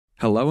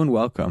Hello and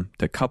welcome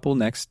to Couple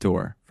Next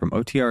Door from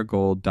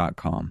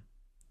OTRGold.com.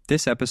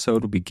 This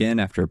episode will begin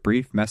after a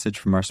brief message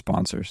from our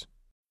sponsors.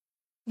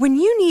 When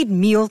you need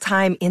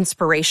mealtime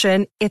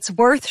inspiration, it's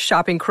worth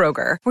shopping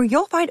Kroger, where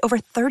you'll find over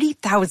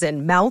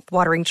 30,000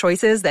 mouth-watering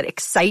choices that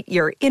excite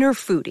your inner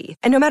foodie.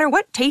 And no matter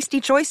what tasty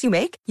choice you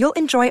make, you'll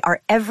enjoy our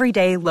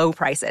everyday low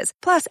prices,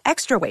 plus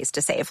extra ways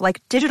to save,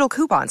 like digital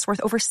coupons worth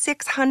over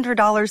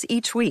 $600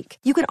 each week.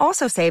 You can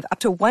also save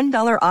up to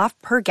 $1 off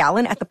per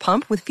gallon at the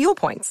pump with fuel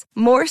points.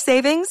 More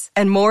savings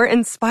and more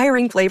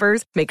inspiring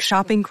flavors make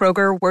shopping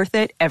Kroger worth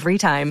it every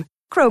time.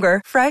 Kroger,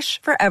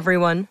 fresh for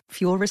everyone.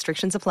 Fuel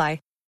restrictions apply.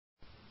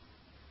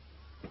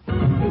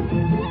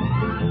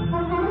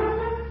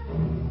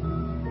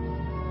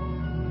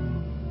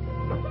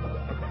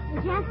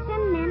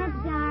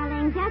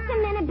 Just a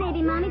minute,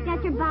 baby. Mommy's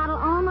got your bottle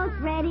almost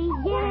ready.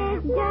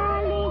 Yes,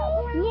 darling.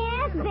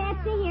 Yes,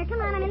 Betsy. Here,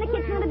 come on. I'm in the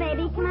kitchen with the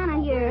baby. Come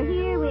on.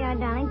 Here we are,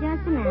 darling.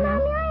 Just a minute.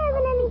 Mommy, I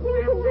haven't anything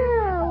to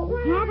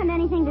do. Haven't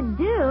anything to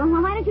do?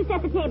 Well, why don't you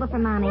set the table for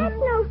Mommy? That's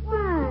no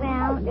fun.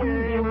 Well,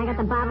 and I got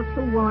the bottle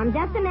too warm.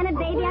 Just a minute,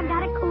 baby. I've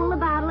got to cool the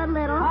bottle a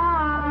little.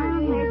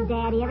 Here's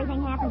Daddy.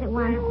 Everything happens at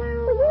once.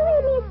 Will you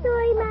read me a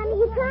story, Mommy?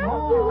 You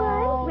promised you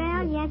would.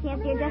 Well, yes, dear.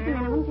 Just a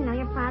minute. Wouldn't you know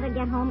your father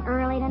get home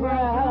early tonight?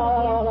 Well,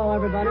 hello,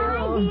 everybody.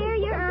 Hi, dear.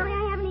 You're early.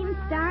 I haven't even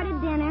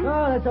started dinner.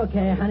 Oh, that's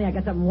okay, honey. I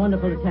got something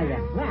wonderful to tell you.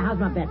 Well, how's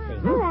my Betsy?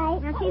 All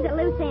right. Now, she's at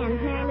loose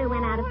ends. Mary Lou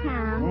went out of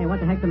town. Hey, what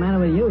the heck's the matter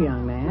with you,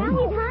 young man? Well,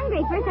 he's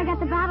hungry. First I got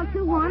the bottle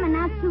too warm, and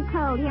now it's too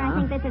cold. Here, I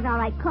think this is all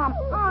right. Come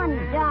on,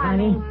 Honey,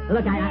 darling.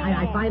 look,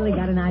 I finally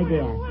got an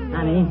idea.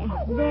 Honey.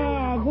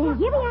 There. Here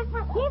we are.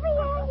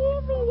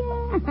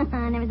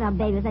 I never saw a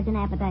baby with such an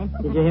appetite.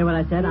 Did you hear what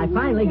I said? I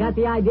finally got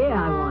the idea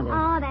I wanted.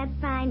 Oh, that's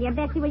fine, dear.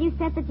 Betsy, will you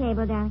set the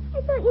table, darling?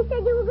 I thought you said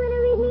you were going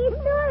to read me a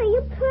story.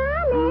 You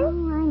promised.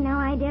 Oh, I know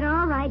I did.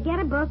 All right. Get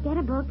a book.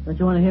 Don't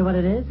you want to hear what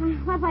it is?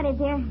 What is,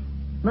 dear?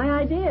 My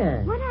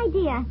idea. What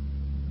idea?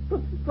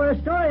 For a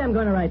story I'm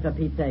going to write, for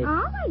Pete's sake. All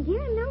right, dear.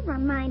 No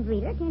mind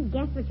reader. I can't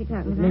guess what you're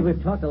talking about. Me,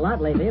 we've talked a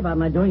lot lately about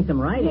my doing some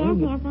writing.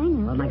 Yes, I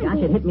know. Oh, my gosh,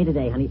 it hit me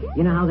today, honey.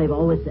 You know how they've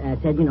always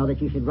said, that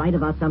you should write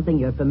about something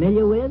you're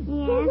familiar with?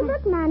 Here's a Yes.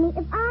 book, Mommy.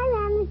 If I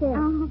ran the zoo.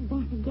 Oh,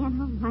 Beth again.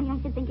 Oh, my. I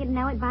should think you'd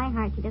know it by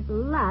heart. She just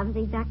loves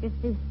these Dr.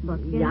 Seuss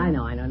books. You Yeah, I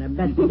know. Now,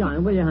 Betsy,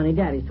 darling, will you, honey?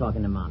 Daddy's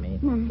talking to Mommy.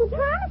 You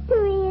promised to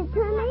read it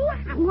to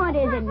me. What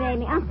is it,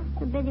 baby? I'm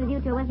so busy with you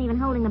two, I wasn't even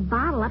holding the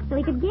bottle up so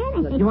we could get it.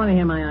 Look, you want to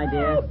hear my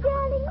idea? Oh,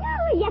 darling, no.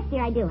 Yes,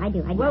 dear, I do.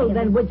 Well,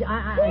 then, would you... Here,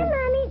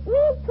 Mommy.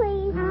 Read,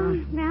 please.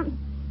 Well,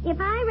 if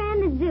I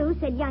ran the zoo,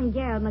 said young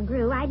Gerald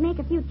McGrew, I'd make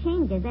a few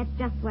changes. That's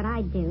just what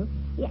I'd do.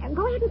 Yeah,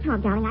 go ahead and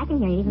talk, darling. I can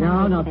hear you.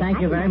 No,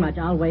 thank you very much.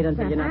 I'll wait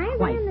until you're not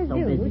quite the so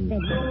zoo, busy.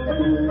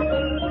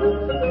 said...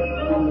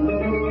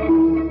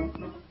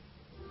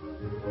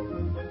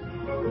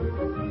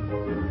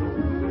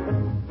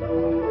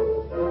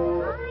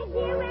 Hi,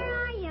 dear, where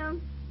are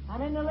you?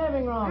 I'm in the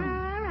living room.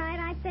 All right,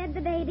 I fed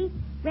the baby,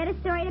 read a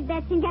story to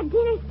Betsy, and got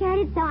dinner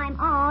started, so I'm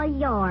all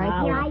yours.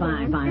 Oh, Here well, I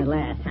fine, am. at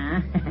last,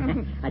 huh?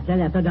 I tell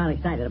you, I'm so darn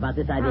excited about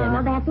this idea. Oh,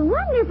 Now, that's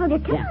wonderful, dear.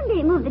 Come Yeah. on,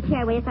 dear. Move the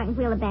chair away so I can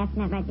wheel the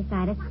bassinet right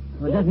beside us.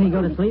 well, doesn't he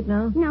go to sleep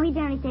now? No, he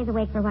generally stays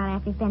awake for a while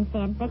after he's been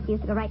fed. Betsy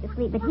used to go right to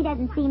sleep, but he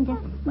doesn't seem to...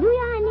 Do you,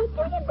 honey?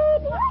 Do you,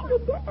 baby?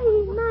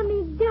 He's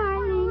Mommy's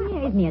darling.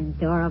 Isn't he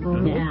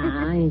adorable?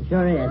 Yeah, he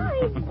sure is.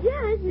 Oh, he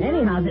does.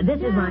 Anyhow,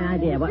 this is my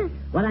idea.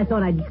 What I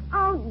thought I'd...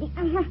 Oh,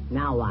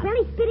 Now what? well,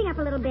 he's spitting up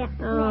a little bit.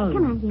 Oh.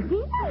 Come on, dear.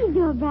 He's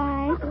all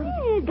right.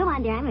 Yes, go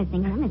on, dear. I'm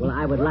listening. Well,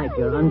 I would like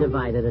your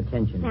undivided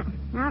attention. Now,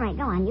 all right,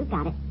 go on. You've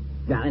got it.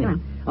 Now, anyway.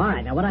 All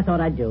right, now, what I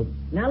thought I'd do.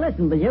 Now,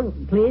 listen, will you?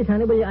 Please,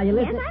 honey, will you? Are you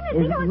Yes, listening? I'm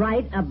listening. Is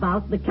write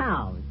about the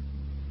cows.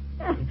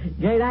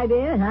 Great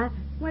idea, huh?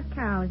 What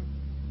cows?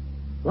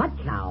 What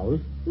cows?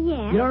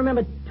 Yes. You don't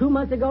remember 2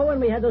 months ago when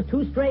we had those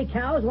 2 stray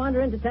cows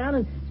wander into town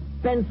and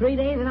spend 3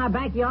 days in our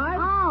backyard?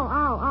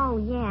 Oh,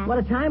 yeah. What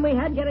a time we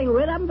had getting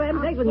rid of them, for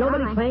heaven's sakes, with yeah,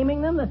 nobody all right.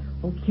 claiming them. The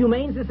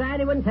Humane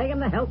Society wouldn't take them.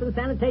 The Health and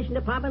Sanitation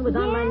Department was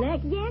on my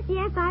neck. Yes,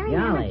 I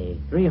remember.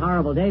 Golly, 3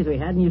 horrible days we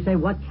had, and you say,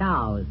 what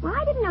cows? Well,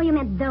 I didn't know you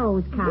meant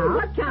those cows.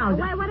 What cows?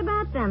 Why, what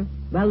about them?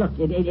 Well, look,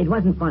 it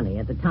wasn't funny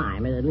at the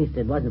time. At least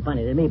it wasn't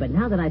funny to me. But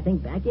now that I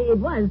think back, it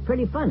was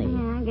pretty funny.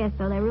 Yeah, I guess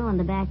so. They ruined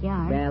the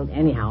backyard. Well,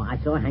 anyhow, I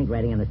saw Hank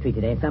riding on the street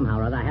today, and somehow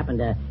or other I happened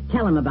to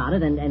tell him about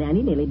it, and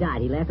he nearly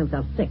died. He laughed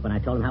himself sick when I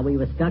told him how we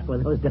were stuck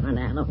with those darn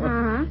animals.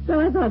 Uh-huh. So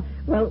I thought,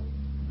 well,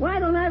 why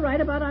don't I write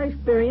about our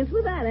experience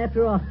with that,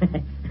 after all?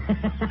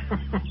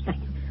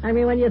 I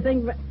mean, when you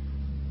think...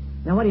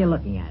 Now, what are you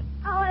looking at?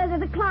 Oh,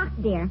 the clock,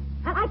 dear.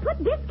 I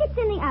put biscuits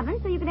in the oven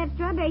so you could have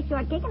strawberry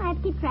shortcake, and I have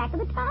to keep track of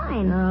the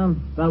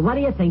time. Well, what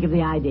do you think of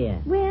the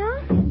idea?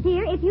 Well,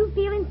 dear, if you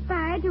feel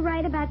inspired to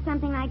write about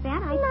something like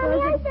that, I Mommy,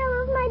 suppose... I fell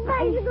off my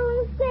bicycle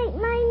and scraped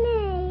my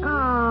knee.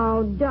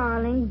 Oh,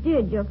 darling,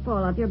 did you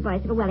fall off your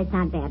bicycle? Well, it's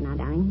not bad now,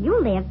 darling. You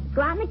live.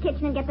 Go out in the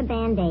kitchen and get the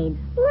Band-Aids.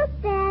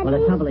 Look, Daddy. Well,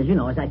 the trouble is,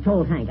 as I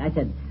told Hank, I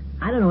said,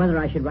 I don't know whether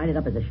I should write it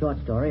up as a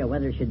short story or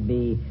whether it should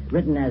be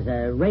written as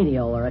a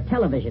radio or a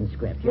television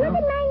script, Look at my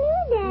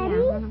knee, Daddy.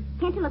 Yeah.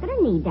 can't you look at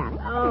her knee, darling?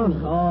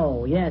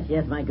 Oh, yes,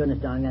 my goodness,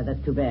 darling,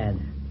 that's too bad.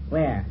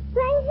 Where?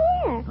 Right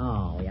here.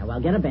 Oh, yeah, well,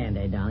 get a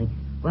Band-Aid, darling.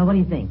 Well, what do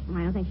you think? Well,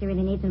 I don't think she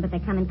really needs them, but they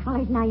come in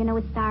colors now, you know,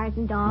 with stars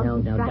and dogs No,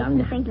 and stripes darling.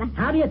 and things like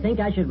that. How do you think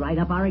I should write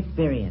up our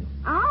experience?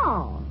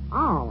 Well,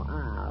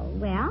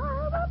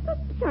 a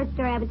short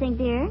story, I would think,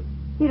 dear.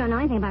 You don't know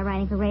anything about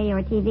writing for radio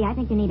or TV. I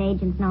think you need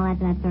agents and all that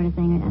sort of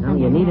thing. No,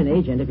 you need an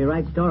agent if you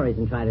write stories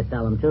and try to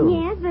sell them, too.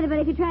 Yes, but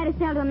if you try to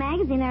sell to a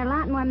magazine, there are a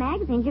lot more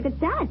magazines you could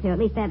sell it to. At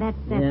least that's yeah,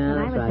 what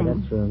I would right, think.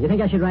 that's true. You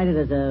think I should write it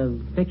as a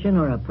fiction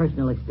or a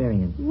personal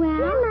experience? Well,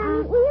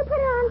 Mommy, will you put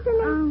it on for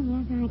me? Oh,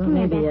 yes, all right. Well, Come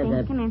here, maybe Betsy.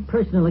 as Come a here.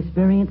 personal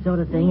experience sort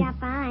of thing? Yeah,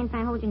 fine.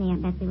 Hold your knee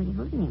up, Betsy. Will you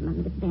hold your knee up? Let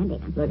me get the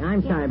Band-Aid on. Look,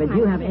 I'm sorry, but come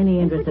do you on. have any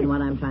interest in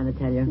what I'm trying to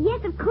tell you? Yes,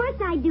 of course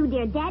I do,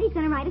 dear. Daddy's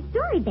going to write a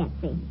story,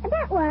 Betsy.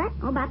 About what?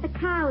 Oh, about the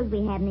cows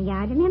we had in the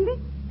yard, remember?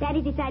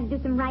 Daddy decided to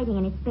do some writing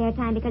in his spare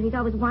time because he's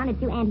always wanted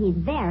to, and he's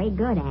very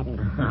good at it.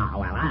 Oh,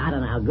 well, I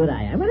don't know how good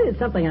I am, but it's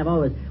something I've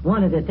always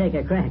wanted to take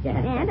a crack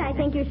at. And I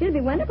think you should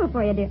be wonderful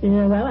for you, dear.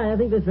 Yeah, well, I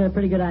think this is a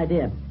pretty good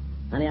idea.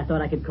 Honey, I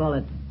thought I could call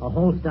it a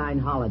Holstein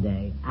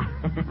holiday.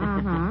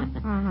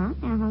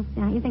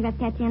 You think that's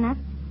catchy enough?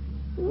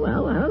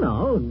 Well, I don't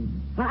know.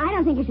 Well, I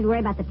don't think you should worry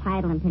about the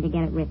title until you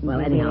get it written. Well,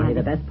 dear. anyhow, honey,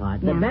 the best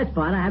part. Yeah. The best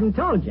part I haven't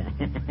told you.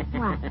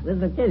 What? This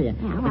will kill you.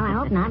 Yeah, well, I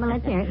hope not, but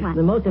let's hear it. What?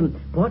 The most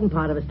important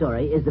part of a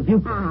story is the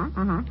viewpoint.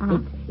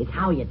 It's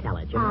how you tell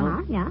it, you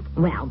know? Yeah.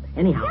 Well,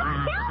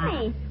 anyhow, Tell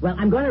me. Well,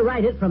 I'm going to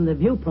write it from the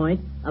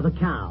viewpoint of a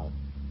cow.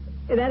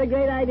 Is that a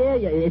great idea?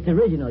 Yeah, it's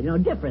original, you know,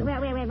 different. Wait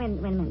a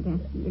minute,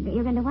 dear.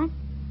 You're going to what?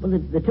 Well,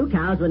 the two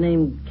cows were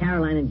named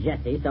Caroline and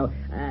Jessie, so,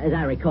 as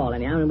I recall,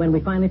 anyhow, and when we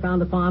finally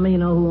found the farmer, you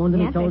know, who owned them,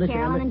 Yes, he told us...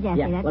 Caroline and Jessie.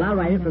 Yeah, That's well, I'll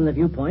right. write it from the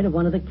viewpoint of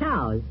one of the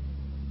cows.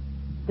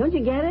 Don't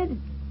you get it?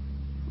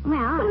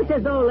 Well, It's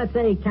as though, let's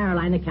say,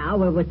 Caroline the cow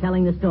were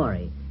telling the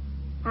story.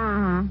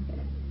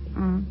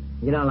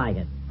 You don't like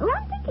it? Well,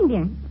 I'm thinking,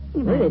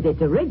 dear. Well,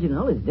 it's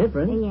original. It's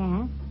different.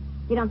 Yes.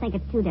 You don't think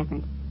it's too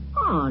different?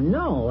 Oh,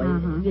 no.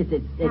 It's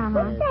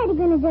What's Daddy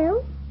gonna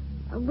do?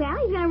 Well,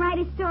 he's going to write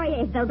his story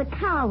as though the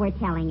cow were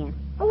telling it.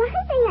 Oh, I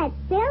think that's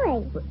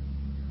silly.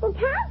 Well,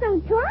 cows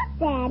don't talk,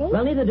 Daddy.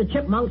 Well, neither do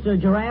chipmunks or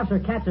giraffes or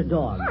cats or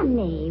dogs.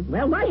 Honey.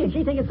 Well, why should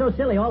she think it's so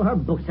silly? All her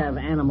books have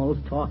animals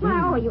talking.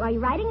 Well, are you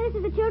writing this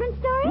as a children's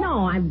story?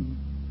 No, I'm...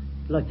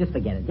 Look, just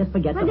forget it. Just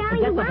forget Well, the, darling,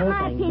 forget you the want whole my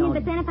thing. opinion, Don't-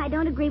 but then if I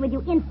don't agree with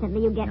you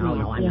instantly, you get No,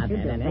 nasty. I'm Yes, not you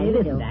that. do. It You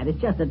isn't do. that.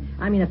 It's just that,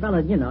 I mean, a fellow,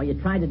 you know, you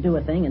try to do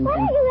a thing and... Why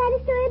don't you write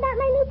a story about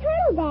my new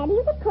turtle, Daddy?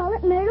 You could call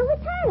it Myrtle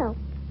the Turtle.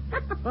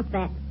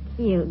 That's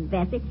cute,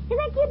 Bessie. Isn't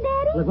that cute,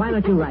 Daddy? Look, why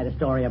don't you write a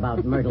story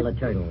about Myrtle the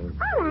Turtle?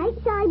 All right,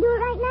 shall I do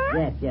it right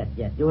now?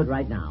 Yes. Do it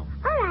right now.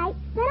 All right,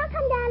 then I'll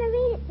come down and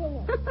read it to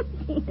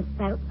you. Gee, it's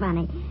so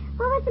funny.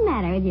 Well, what's the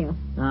matter with you?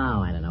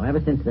 Oh, I don't know.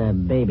 Ever since the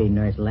baby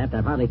nurse left,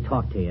 I've hardly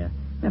talked to you.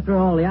 After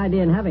all, the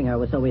idea in having her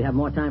was so we'd have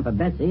more time for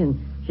Betsy, and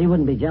she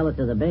wouldn't be jealous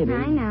of the baby.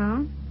 I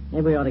know.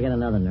 Maybe we ought to get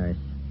another nurse.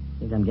 I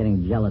think I'm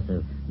getting jealous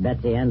of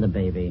Betsy and the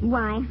baby.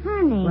 Why,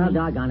 honey. Well,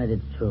 doggone it,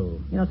 it's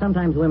true. You know,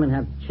 sometimes women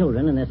have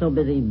children, and they're so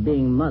busy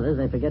being mothers,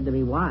 they forget to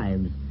be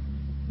wives.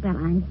 Well,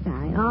 I'm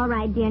sorry. All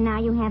right, dear, now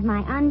you have my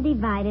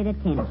undivided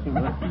attention.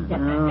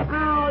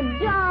 Oh,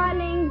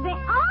 darling.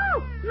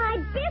 Oh, my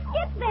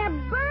biscuits, they're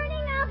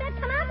burning out. They'll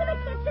come out to the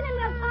kitchen and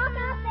we'll talk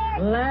out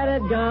there.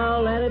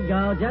 Let it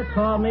go. Just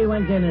call me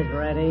when dinner's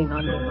ready.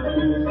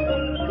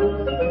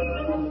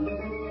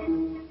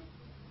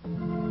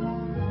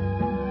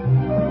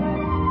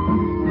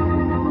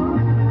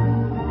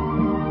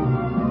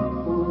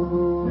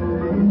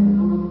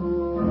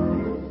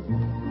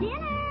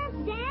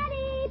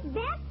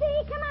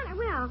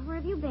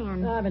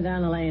 I've been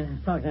down the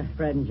lane talking to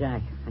Fred and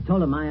Jack. I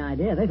told them my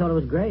idea. They thought it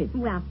was great.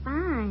 Well,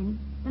 fine.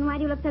 Then why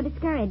do you look so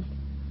discouraged?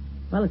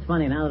 Well, it's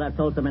funny. Now that I've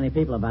told so many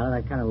people about it,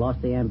 I've kind of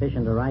lost the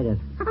ambition to write it.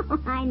 Oh,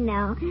 I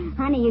know.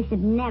 Honey, you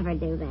should never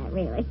do that,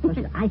 really.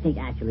 Listen, I think,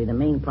 actually, the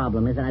main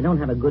problem is that I don't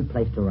have a good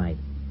place to write.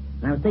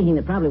 And I was thinking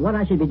that probably what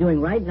I should be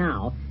doing right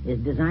now is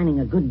designing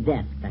a good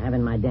desk to have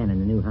in my den in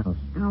the new house.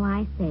 Oh,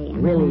 I see.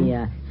 Really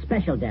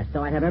special desk,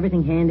 so I'd have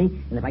everything handy.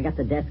 And if I got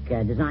the desk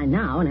designed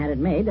now and had it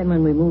made, then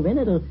when we move in,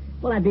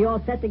 I'd be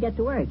all set to get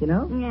to work, you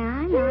know? Yeah,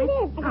 I know. Here it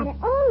is. I got it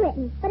all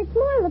written, but it's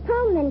more of a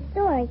poem than a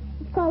story.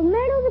 It's called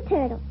Myrtle the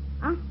Turtle.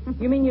 Oh.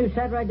 You mean you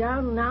sat right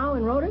down now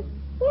and wrote it?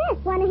 Yes,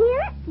 want to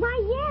hear it?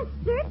 Why, yes,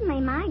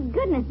 certainly. My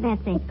goodness,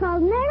 Betsy. It's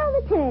called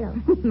Myrtle the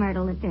Turtle.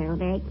 Myrtle the turtle.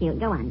 Very cute.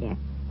 Go on, dear.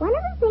 One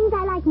of the things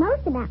I like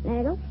most about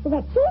Myrtle is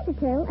that she's a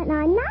turtle and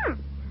I'm not.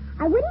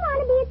 I wouldn't want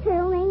to be a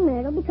turtle named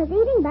Myrtle because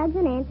eating bugs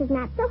and ants is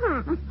not so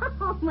hot.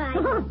 Oh, my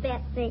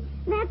Betsy.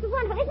 That's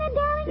wonderful. Isn't that,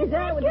 darling? Is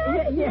that good?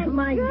 Yeah, Isn't that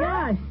my good?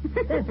 gosh.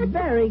 That's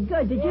very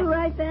good. Did you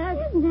write that?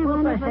 Isn't that For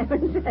wonderful?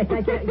 heaven's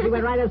sake. You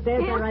went right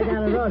upstairs, sat right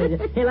down and wrote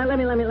it. Here, let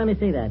me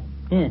see that.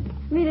 Here.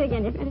 Read it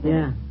again, dear.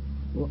 Yeah.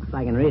 Well, if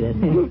I can read it.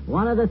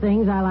 One of the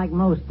things I like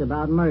most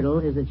about Myrtle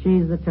is that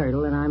she's the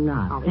turtle and I'm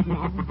not. Oh,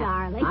 that's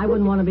darling. I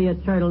wouldn't want to be a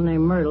turtle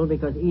named Myrtle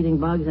because eating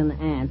bugs and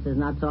ants is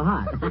not so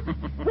hot.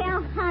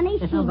 Well, honey,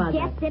 she How about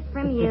gets that? it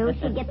from you.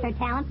 She gets her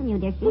talent from you,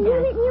 dear. She Have you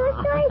does. written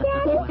your story,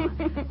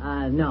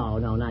 Daddy? No,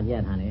 not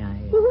yet, honey.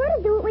 You want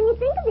to do it when you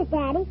think of it,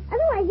 Daddy.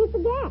 Otherwise, you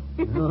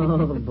forget.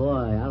 Oh,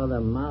 boy, out of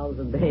the mouths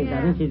of babes. Yeah.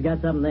 I think she's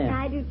got something there.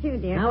 I do too,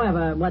 dear.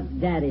 However, what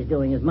Daddy's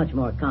doing is much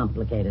more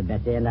complicated,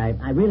 Betsy, and I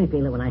really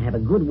feel that when I have a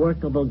good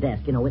workable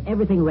desk, with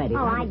everything ready.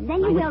 Oh,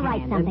 then you will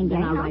write something, then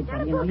dear. I'll write Not a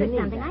something. book You or need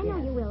something. that, I know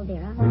yeah. you will, dear.